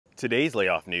Today's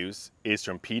layoff news is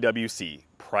from PwC,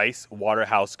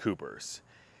 PriceWaterhouseCoopers.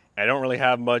 I don't really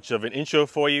have much of an intro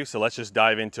for you, so let's just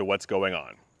dive into what's going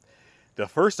on. The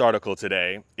first article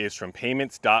today is from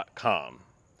payments.com,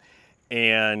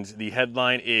 and the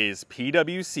headline is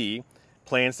PwC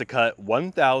plans to cut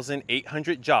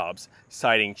 1,800 jobs,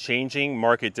 citing changing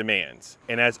market demands.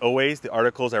 And as always, the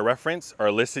articles I reference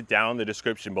are listed down in the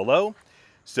description below,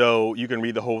 so you can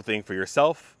read the whole thing for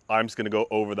yourself. I'm just going to go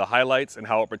over the highlights and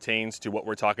how it pertains to what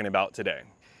we're talking about today.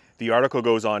 The article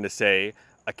goes on to say,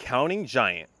 accounting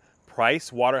giant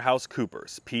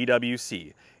PriceWaterhouseCoopers,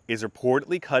 PwC, is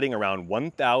reportedly cutting around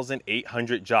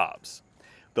 1,800 jobs.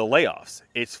 The layoffs,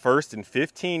 its first in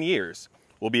 15 years,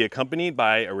 will be accompanied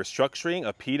by a restructuring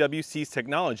of PwC's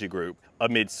technology group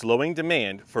amid slowing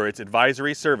demand for its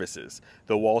advisory services,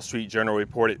 the Wall Street Journal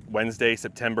reported Wednesday,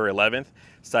 September 11th,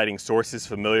 citing sources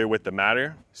familiar with the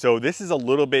matter. So this is a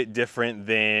little bit different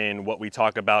than what we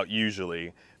talk about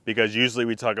usually, because usually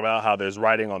we talk about how there's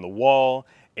writing on the wall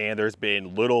and there's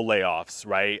been little layoffs,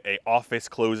 right? A office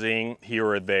closing here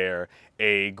or there,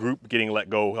 a group getting let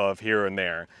go of here and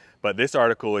there. But this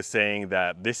article is saying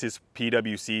that this is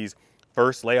PwC's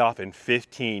first layoff in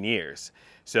 15 years.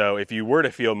 So if you were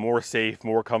to feel more safe,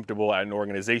 more comfortable at an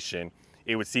organization,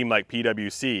 it would seem like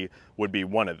PwC would be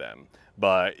one of them.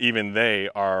 But even they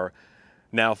are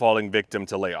now falling victim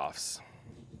to layoffs.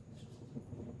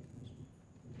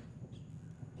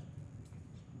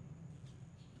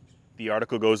 The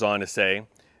article goes on to say,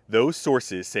 those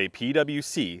sources say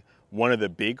PwC, one of the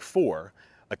big four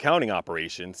accounting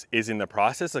operations, is in the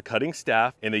process of cutting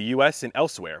staff in the US and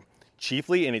elsewhere,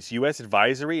 chiefly in its US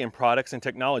advisory and products and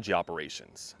technology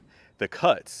operations. The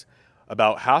cuts,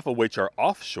 about half of which are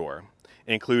offshore,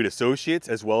 include associates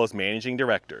as well as managing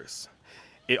directors.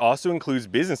 It also includes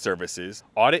business services,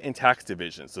 audit and tax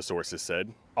divisions, the sources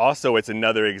said. Also, it's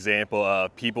another example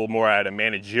of people more at a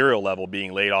managerial level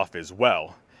being laid off as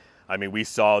well. I mean, we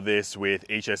saw this with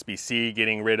HSBC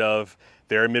getting rid of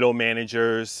their middle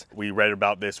managers. We read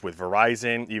about this with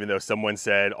Verizon, even though someone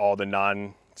said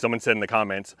someone said in the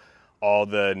comments, all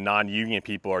the non-union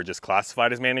people are just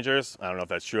classified as managers. I don't know if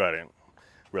that's true. I didn't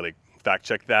really fact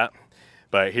check that.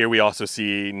 But here we also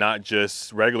see not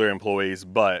just regular employees,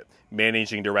 but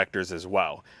managing directors as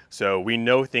well. So we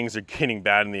know things are getting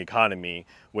bad in the economy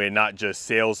when not just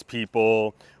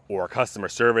salespeople or customer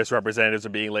service representatives are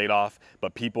being laid off,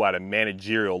 but people at a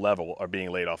managerial level are being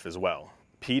laid off as well.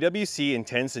 PwC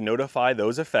intends to notify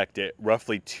those affected,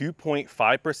 roughly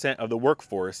 2.5% of the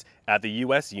workforce at the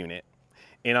US unit,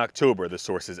 in October, the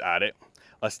sources added.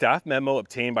 A staff memo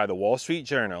obtained by the Wall Street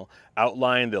Journal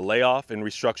outlined the layoff and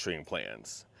restructuring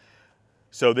plans.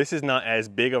 So this is not as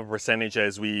big of a percentage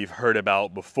as we've heard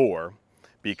about before,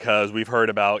 because we've heard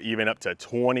about even up to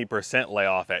 20%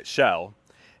 layoff at Shell,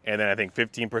 and then I think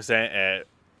 15% at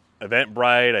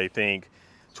Eventbrite, I think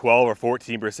 12 or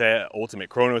 14% at Ultimate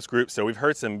Kronos Group. So we've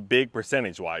heard some big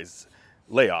percentage-wise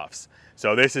layoffs.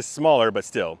 So this is smaller, but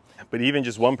still. But even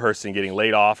just one person getting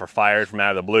laid off or fired from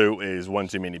out of the blue is one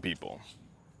too many people.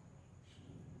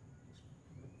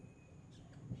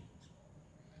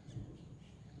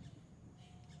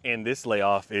 And this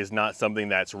layoff is not something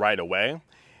that's right away.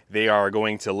 They are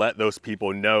going to let those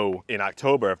people know in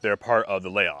October if they're part of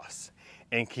the layoffs.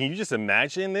 And can you just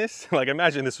imagine this? Like,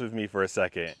 imagine this with me for a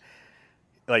second.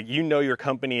 Like, you know your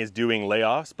company is doing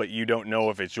layoffs, but you don't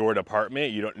know if it's your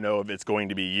department. You don't know if it's going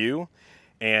to be you.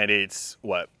 And it's,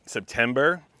 what,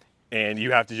 September? And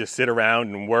you have to just sit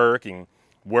around and work and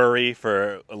worry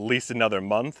for at least another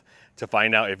month to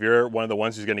find out if you're one of the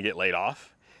ones who's going to get laid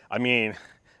off. I mean,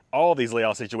 all of these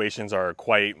layoff situations are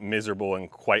quite miserable and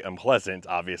quite unpleasant,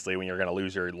 obviously, when you're going to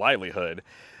lose your livelihood.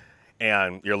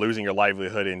 And you're losing your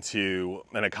livelihood into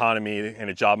an economy and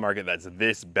a job market that's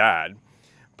this bad.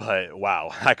 But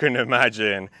wow, I couldn't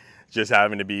imagine just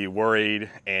having to be worried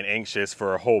and anxious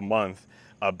for a whole month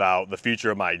about the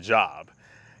future of my job.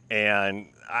 And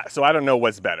so I don't know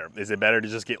what's better. Is it better to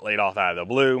just get laid off out of the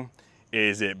blue?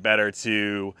 Is it better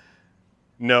to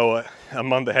know a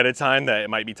month ahead of time that it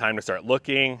might be time to start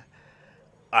looking?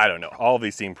 I don't know. All of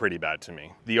these seem pretty bad to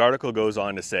me. The article goes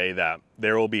on to say that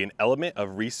there will be an element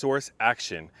of resource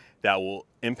action that will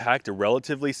impact a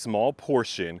relatively small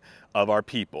portion of our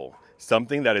people,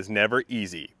 something that is never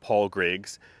easy, Paul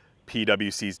Griggs,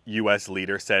 PwC's US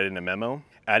leader, said in a memo,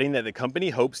 adding that the company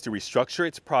hopes to restructure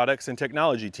its products and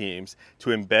technology teams to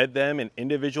embed them in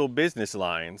individual business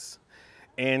lines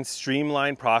and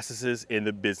streamline processes in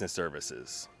the business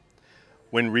services.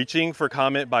 When reaching for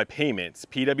comment by Payments,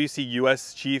 PwC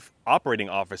US Chief Operating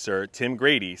Officer Tim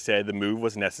Grady said the move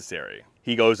was necessary.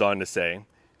 He goes on to say,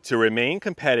 To remain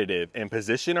competitive and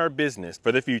position our business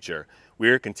for the future, we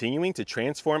are continuing to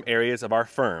transform areas of our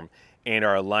firm and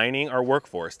are aligning our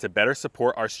workforce to better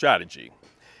support our strategy,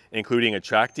 including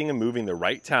attracting and moving the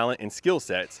right talent and skill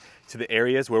sets to the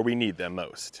areas where we need them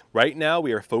most. Right now,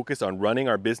 we are focused on running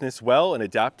our business well and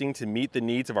adapting to meet the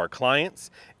needs of our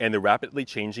clients and the rapidly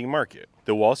changing market.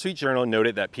 The Wall Street Journal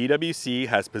noted that PwC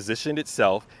has positioned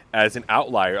itself as an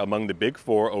outlier among the Big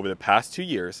Four over the past 2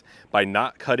 years by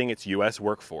not cutting its U.S.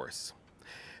 workforce.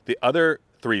 The other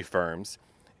three firms,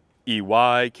 EY,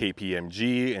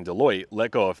 KPMG, and Deloitte,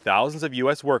 let go of thousands of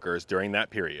U.S. workers during that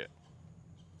period.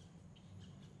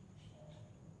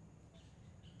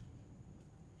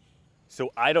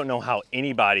 So I don't know how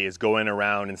anybody is going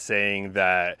around and saying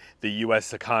that the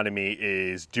U.S. economy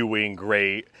is doing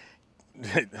great.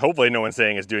 Hopefully no one's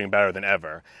saying it's doing better than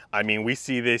ever. I mean, we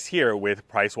see this here with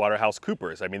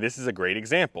PriceWaterhouseCoopers. I mean, this is a great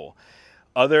example.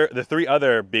 The three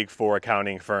other Big Four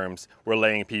accounting firms were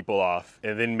laying people off.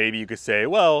 And then maybe you could say,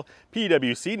 well,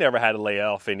 PwC never had to lay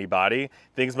off anybody.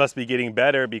 Things must be getting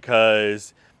better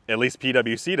because at least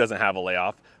PwC doesn't have a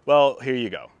layoff. Well, here you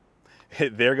go.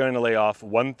 They're going to lay off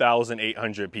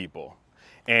 1,800 people.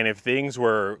 And if things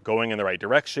were going in the right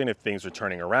direction, if things were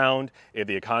turning around, if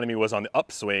the economy was on the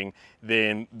upswing,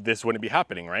 then this wouldn't be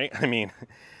happening, right? I mean,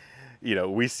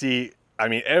 we see,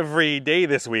 every day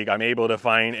this week, I'm able to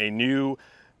find a new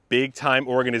big time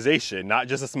organization, not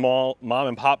just a small mom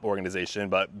and pop organization,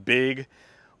 but big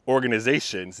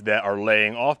organizations that are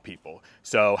laying off people.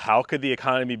 So how could the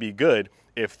economy be good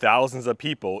if thousands of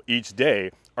people each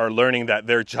day are learning that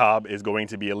their job is going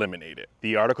to be eliminated?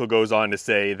 The article goes on to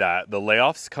say that the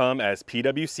layoffs come as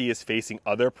PwC is facing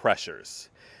other pressures.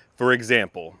 For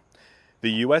example,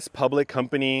 the U.S. Public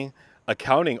Company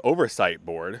Accounting Oversight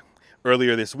Board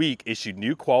earlier this week issued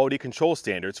new quality control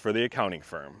standards for the accounting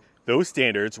firm. Those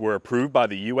standards were approved by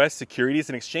the U.S. Securities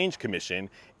and Exchange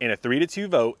Commission in a 3-2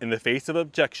 vote in the face of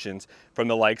objections from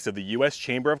the likes of the U.S.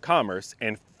 Chamber of Commerce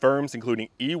and firms including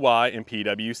EY and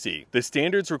PwC. The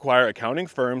standards require accounting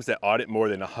firms that audit more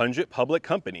than 100 public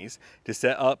companies to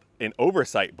set up an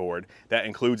oversight board that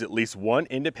includes at least one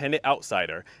independent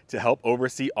outsider to help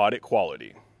oversee audit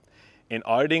quality. An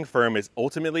auditing firm is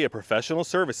ultimately a professional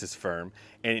services firm,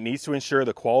 and it needs to ensure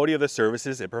the quality of the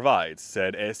services it provides,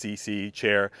 said SEC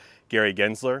Chair Gary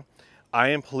Gensler. I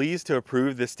am pleased to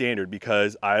approve this standard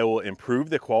because I will improve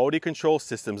the quality control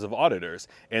systems of auditors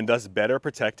and thus better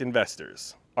protect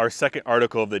investors. Our second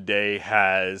article of the day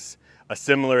has a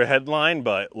similar headline,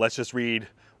 but let's just read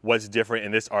what's different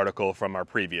in this article from our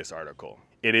previous article.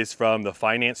 It is from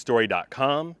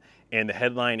thefinancestory.com. And the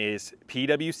headline is,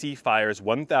 PwC fires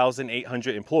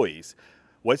 1,800 employees.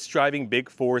 What's driving Big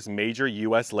Four's major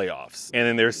U.S. layoffs? And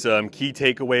then there's some key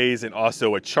takeaways and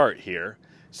also a chart here.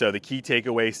 So the key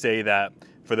takeaways say that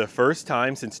for the first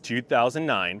time since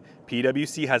 2009,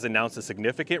 PwC has announced a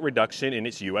significant reduction in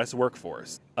its U.S.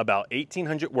 workforce. About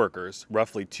 1,800 workers,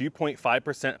 roughly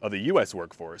 2.5% of the U.S.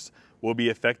 workforce, will be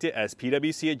affected as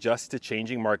PwC adjusts to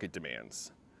changing market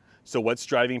demands. So what's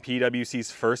driving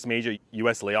PwC's first major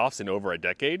U.S. layoffs in over a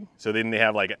decade? So then they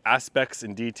have like an aspects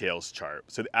and details chart.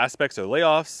 So the aspects are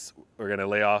layoffs. They're going to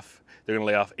lay off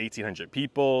 1,800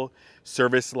 people.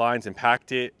 Service lines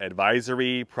impacted,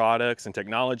 advisory, products and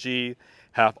technology,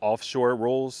 half offshore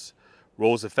roles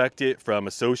affected from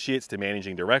associates to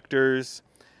managing directors.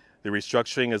 The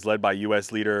restructuring is led by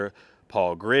U.S. leader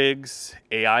Paul Griggs.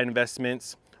 AI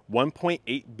investments,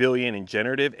 $1.8 billion in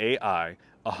generative AI,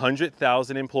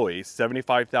 100,000 employees,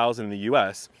 75,000 in the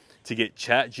US, to get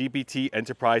ChatGPT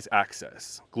enterprise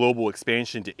access. Global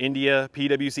expansion to India,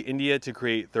 PwC India to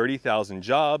create 30,000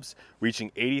 jobs,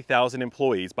 reaching 80,000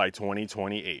 employees by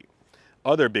 2028.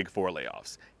 Other Big Four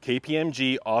layoffs.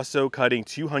 KPMG also cutting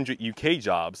 200 UK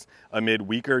jobs amid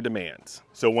weaker demands.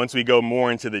 So once we go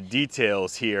more into the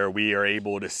details here, we are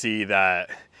able to see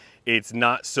that it's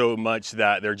not so much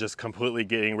that they're just completely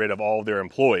getting rid of all of their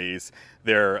employees.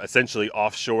 They're essentially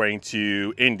offshoring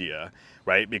to India,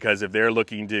 right? Because if they're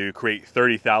looking to create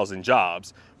 30,000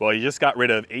 jobs, well, you just got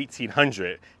rid of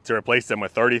 1,800 to replace them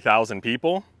with 30,000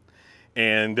 people.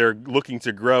 And they're looking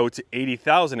to grow to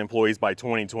 80,000 employees by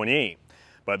 2028.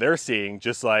 But they're seeing,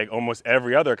 just like almost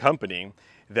every other company,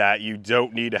 that you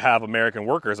don't need to have American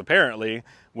workers, apparently,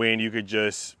 when you could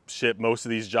just ship most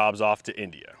of these jobs off to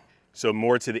India. So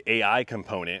more to the AI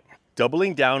component,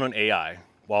 doubling down on AI.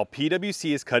 While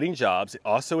PwC is cutting jobs, it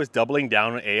also is doubling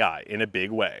down on AI in a big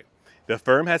way. The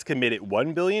firm has committed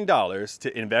 $1 billion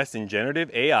to invest in generative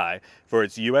AI for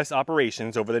its U.S.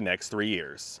 operations over the next 3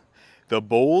 years. The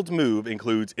bold move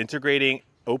includes integrating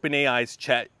OpenAI's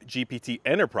ChatGPT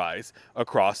Enterprise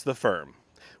across the firm,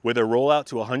 with a rollout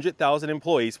to 100,000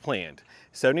 employees planned,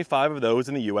 75 of those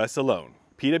in the US alone.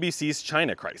 PwC's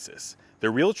China crisis. The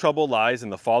real trouble lies in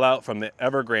the fallout from the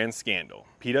Evergrande scandal.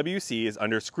 PwC is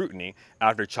under scrutiny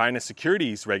after China's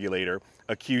securities regulator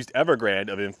accused Evergrande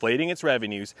of inflating its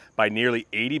revenues by nearly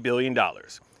 $80 billion,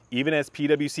 even as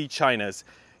PwC China's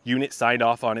unit signed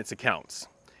off on its accounts.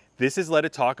 This has led to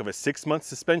talk of a 6-month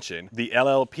suspension, the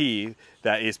LLP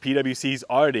that is PwC's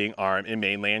auditing arm in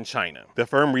mainland China. The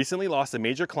firm recently lost a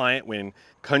major client when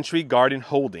Country Garden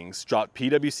Holdings dropped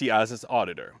PwC as its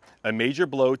auditor, a major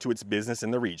blow to its business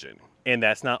in the region. And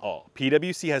that's not all.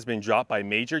 PwC has been dropped by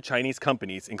major Chinese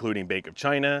companies including Bank of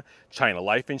China, China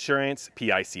Life Insurance,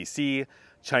 PICC,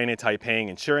 China Taiping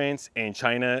Insurance, and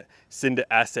China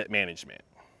Cinda Asset Management.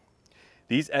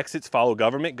 These exits follow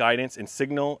government guidance and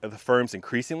signal of the firm's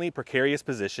increasingly precarious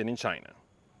position in China.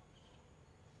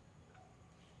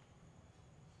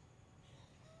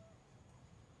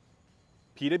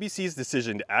 PwC's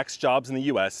decision to axe jobs in the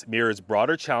US mirrors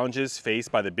broader challenges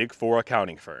faced by the Big Four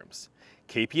accounting firms.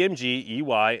 KPMG,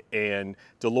 EY, and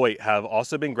Deloitte have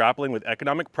also been grappling with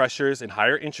economic pressures and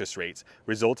higher interest rates,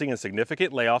 resulting in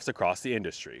significant layoffs across the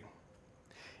industry.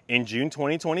 In June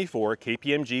 2024,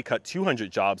 KPMG cut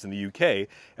 200 jobs in the UK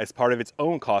as part of its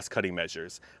own cost-cutting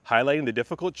measures, highlighting the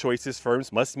difficult choices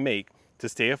firms must make to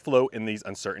stay afloat in these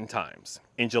uncertain times.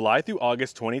 In July through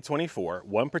August 2024,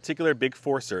 one particular Big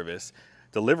Four service,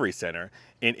 delivery center,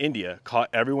 in India caught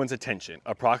everyone's attention.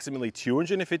 Approximately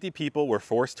 250 people were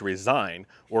forced to resign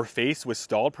or faced with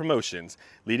stalled promotions,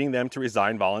 leading them to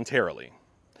resign voluntarily.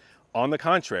 On the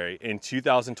contrary, in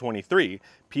 2023,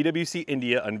 PwC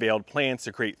India unveiled plans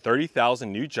to create 30,000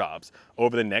 new jobs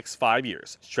over the next 5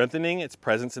 years, strengthening its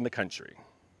presence in the country.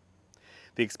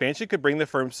 The expansion could bring the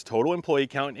firm's total employee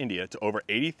count in India to over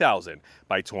 80,000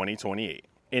 by 2028.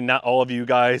 And not all of you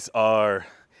guys are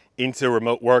into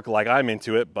remote work like I'm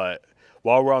into it, but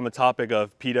while we're on the topic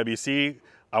of PwC,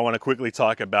 I want to quickly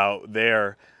talk about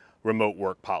their remote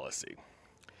work policy.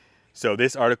 So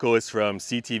this article is from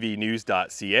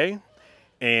ctvnews.ca,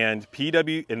 and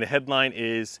the headline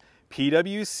is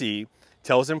PwC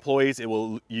tells employees it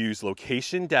will use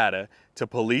location data to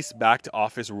police back to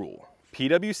office rule.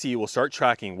 PwC will start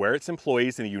tracking where its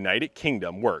employees in the United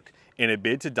Kingdom work in a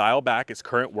bid to dial back its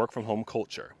current work from home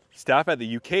culture. Staff at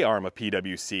the UK arm of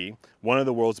PwC, one of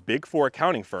the world's Big Four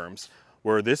accounting firms,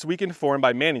 were this week informed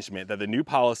by management that the new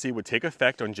policy would take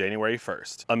effect on January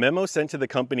 1st. A memo sent to the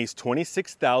company's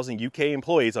 26,000 UK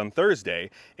employees on Thursday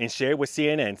and shared with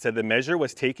CNN said the measure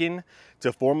was taken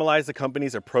to formalize the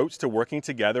company's approach to working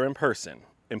together in person.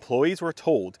 Employees were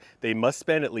told they must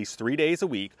spend at least 3 days a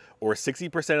week, or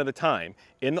 60% of the time,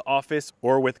 in the office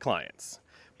or with clients.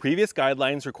 Previous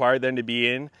guidelines required them to be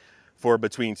in for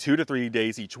between 2 to 3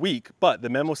 days each week, but the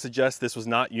memo suggests this was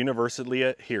not universally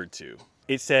adhered to.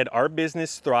 It said, "Our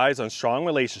business thrives on strong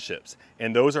relationships,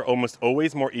 and those are almost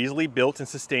always more easily built and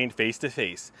sustained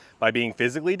face-to-face. By being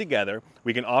physically together,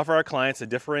 we can offer our clients a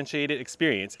differentiated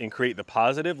experience and create the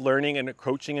positive learning and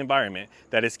coaching environment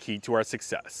that is key to our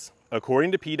success."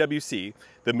 According to PwC,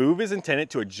 the move is intended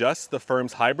to adjust the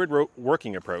firm's hybrid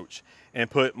working approach and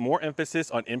put more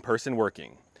emphasis on in-person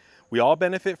working. We all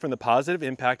benefit from the positive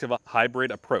impact of a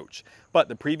hybrid approach, but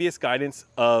the previous guidance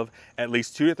of at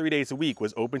least 2 to 3 days a week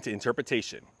was open to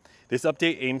interpretation. This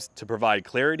update aims to provide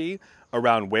clarity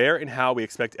around where and how we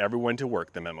expect everyone to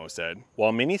work, the memo said.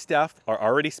 While many staff are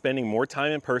already spending more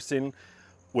time in person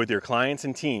with your clients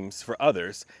and teams, for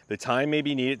others, the time may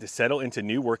be needed to settle into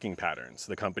new working patterns,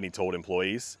 the company told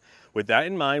employees. With that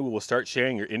in mind, we will start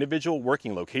sharing your individual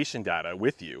working location data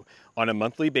with you on a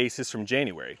monthly basis from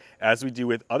January, as we do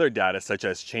with other data such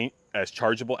as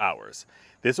chargeable hours.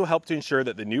 This will help to ensure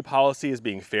that the new policy is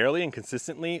being fairly and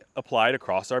consistently applied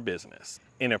across our business.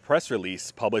 In a press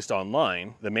release published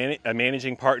online, a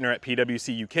managing partner at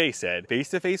PwC UK said,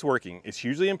 "Face-to-face working is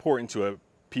hugely important to a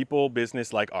people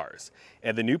business like ours,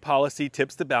 and the new policy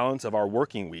tips the balance of our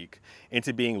working week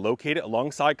into being located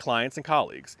alongside clients and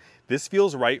colleagues. This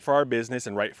feels right for our business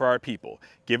and right for our people,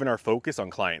 given our focus on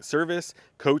client service,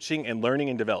 coaching, and learning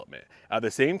and development. At the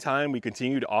same time, we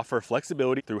continue to offer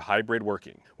flexibility through hybrid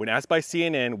working." When asked by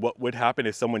CNN what would happen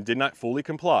if someone did not fully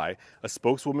comply, a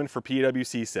spokeswoman for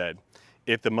PwC said,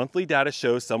 "If the monthly data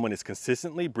shows someone is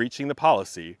consistently breaching the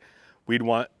policy,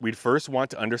 we'd first want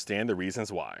to understand the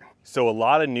reasons why." So a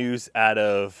lot of news out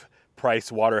of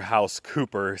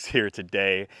PriceWaterhouseCoopers here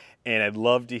today, and I'd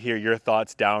love to hear your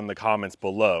thoughts down in the comments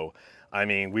below. I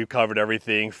mean, we've covered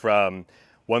everything from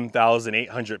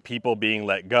 1,800 people being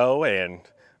let go, and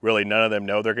really none of them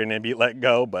know they're going to be let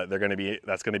go, but that's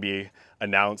going to be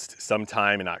announced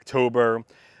sometime in October.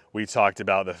 We talked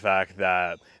about the fact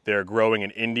that they're growing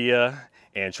in India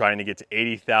and trying to get to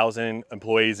 80,000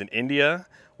 employees in India,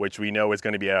 which we know is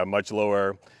going to be at a much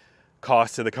lower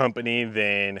cost to the company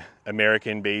than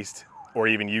American-based or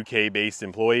even UK-based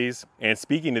employees. And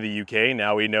speaking to the UK,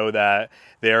 now we know that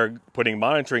they're putting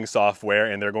monitoring software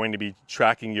and they're going to be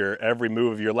tracking your every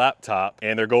move of your laptop.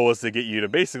 And their goal is to get you to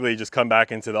basically just come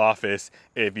back into the office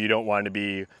if you don't want to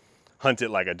be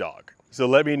hunted like a dog. So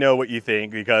let me know what you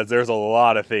think, because there's a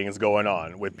lot of things going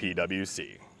on with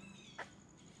PwC.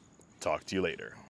 Talk to you later.